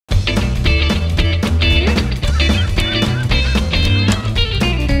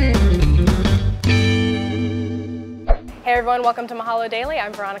everyone, welcome to Mahalo Daily.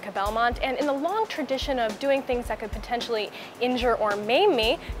 I'm Veronica Belmont, and in the long tradition of doing things that could potentially injure or maim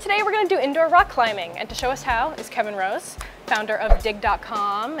me, today we're going to do indoor rock climbing. And to show us how is Kevin Rose, founder of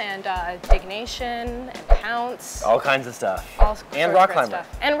Dig.com and Dignation and Pounce. All kinds of stuff. And rock climber.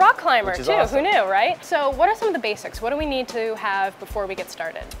 Stuff. And rock climber too, awesome. Who knew, right? So what are some of the basics? What do we need to have before we get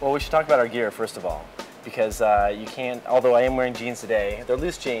started? Well, we should talk about our gear first of all, because you can't, although I am wearing jeans today, they're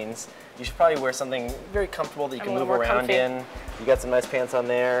loose jeans. You should probably wear something very comfortable that you can move around in. You got some nice pants on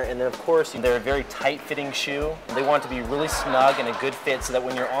there, and then of course they're a very tight-fitting shoe. They want it to be really snug and a good fit so that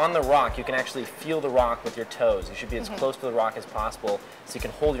when you're on the rock, you can actually feel the rock with your toes. You should be as close to the rock as possible so you can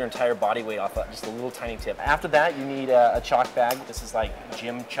hold your entire body weight off just a little tiny tip. After that, you need a chalk bag. This is like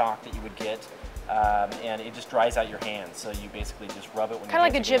gym chalk that you would get. And it just dries out your hands, so you basically just rub it when you're kind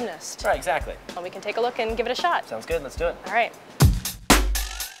of like a gymnast. Right, exactly. Well, we can take a look and give it a shot. Sounds good, let's do it. All right.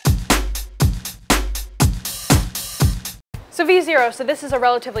 So V0, so this is a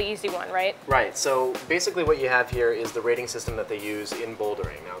relatively easy one, right? Right, so basically what you have here is the rating system that they use in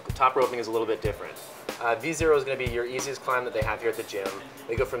bouldering. Now, the top roping is a little bit different. V0 is going to be your easiest climb that they have here at the gym.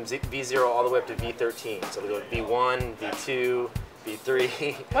 They go from V0 all the way up to V13. So we go V1, V2,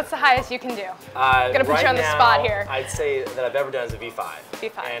 V3. What's the highest you can do? I'm gonna put you on the spot here. I'd say that I've ever done is a V5.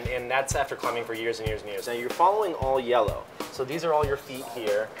 V5. And that's after climbing for years and years and years. Now you're following all yellow. So these are all your feet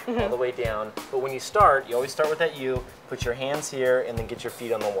here, all the way down. But when you start, you always start with that U, put your hands here, and then get your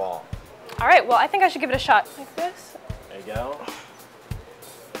feet on the wall. All right, well, I think I should give it a shot. Like this. There you go.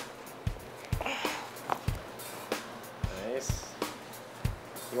 Nice.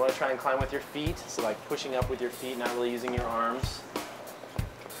 You want to try and climb with your feet, so like pushing up with your feet, not really using your arms.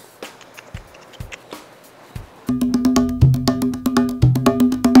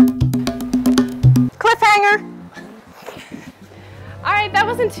 Cliffhanger! All right, that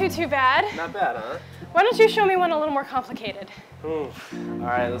wasn't too bad. Not bad, huh? Why don't you show me one a little more complicated? All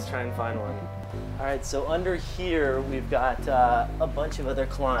right, let's try and find one. All right, so under here, we've got a bunch of other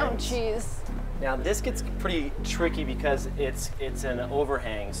climbs. Oh, jeez. Now this gets pretty tricky because it's an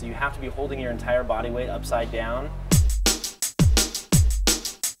overhang, so you have to be holding your entire body weight upside down.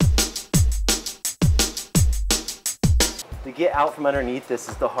 To get out from underneath this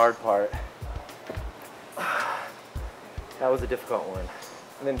is the hard part. That was a difficult one.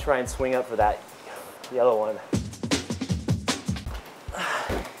 And then try and swing up for that yellow one.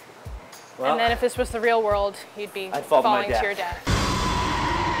 Well, and then if this was the real world, you'd be I'd fall falling to my to your death.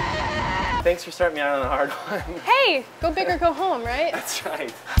 Thanks for starting me out on a hard one. Hey, go big or go home, right? That's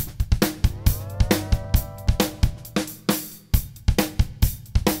right.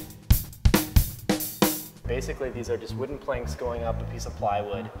 Basically, these are just wooden planks going up a piece of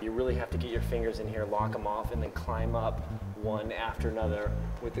plywood. You really have to get your fingers in here, lock them off, and then climb up one after another,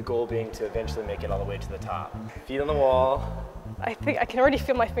 with the goal being to eventually make it all the way to the top. Feet on the wall. I think I can already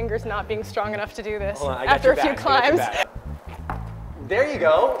feel my fingers not being strong enough to do this Hold on, I got after your a few back, I got your climbs. back. There you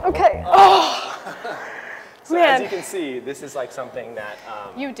go. Okay. Oh. So Man. as you can see, this is like something that...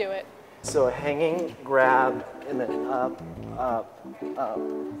 You do it. So hanging, grab, and then up, up, up,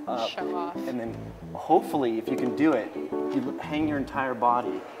 up. Show off. And then hopefully, if you can do it, you hang your entire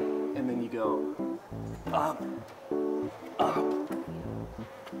body, and then you go up, up,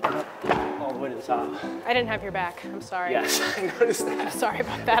 up, all the way to the top. I didn't have your back. I'm sorry. Yes, I noticed that. Sorry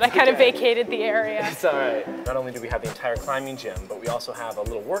about that. I kind of vacated the area. It's all right. Not only do we have the entire climbing gym, but we also have a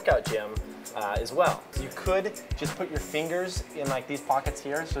little workout gym as well. So you could just put your fingers in like these pockets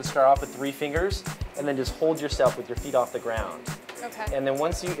here. So start off with 3 fingers, and then just hold yourself with your feet off the ground. Okay. And then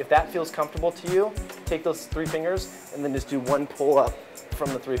once if that feels comfortable to you, take those 3 fingers, and then just do 1 pull up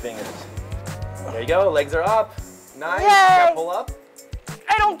from the 3 fingers. There you go, legs are up. Nice, Yay! Now pull up.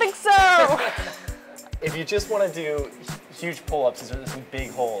 I don't think so. If you just want to do huge pull-ups, these are some big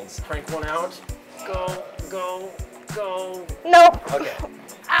holds. Crank one out, go, go, go. Nope. Okay.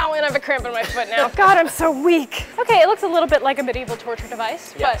 Ow, and I have a cramp in my foot now. God, I'm so weak. Okay, it looks a little bit like a medieval torture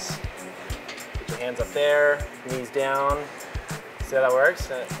device. Yes. Put your hands up there, knees down. See how that works?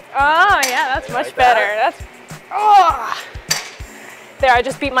 Oh, yeah, that's much like better. that? That's, oh. There, I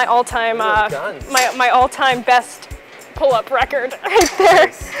just beat my all-time, my all-time best pull-up record right there.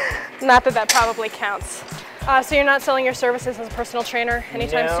 Nice. Not that probably counts. So you're not selling your services as a personal trainer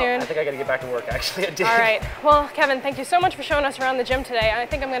anytime soon? I think I got to get back to work, actually. I did. All right. Well, Kevin, thank you so much for showing us around the gym today. I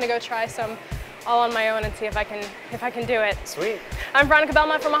think I'm going to go try some all on my own and see if I can do it. Sweet. I'm Veronica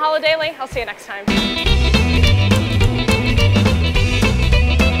Belmont from Mahalo Daily. I'll see you next time.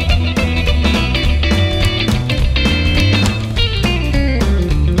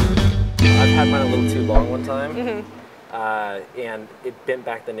 I've had mine a little too long one time. And it bent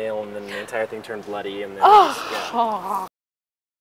back the nail, and then the entire thing turned bloody. And then Oh.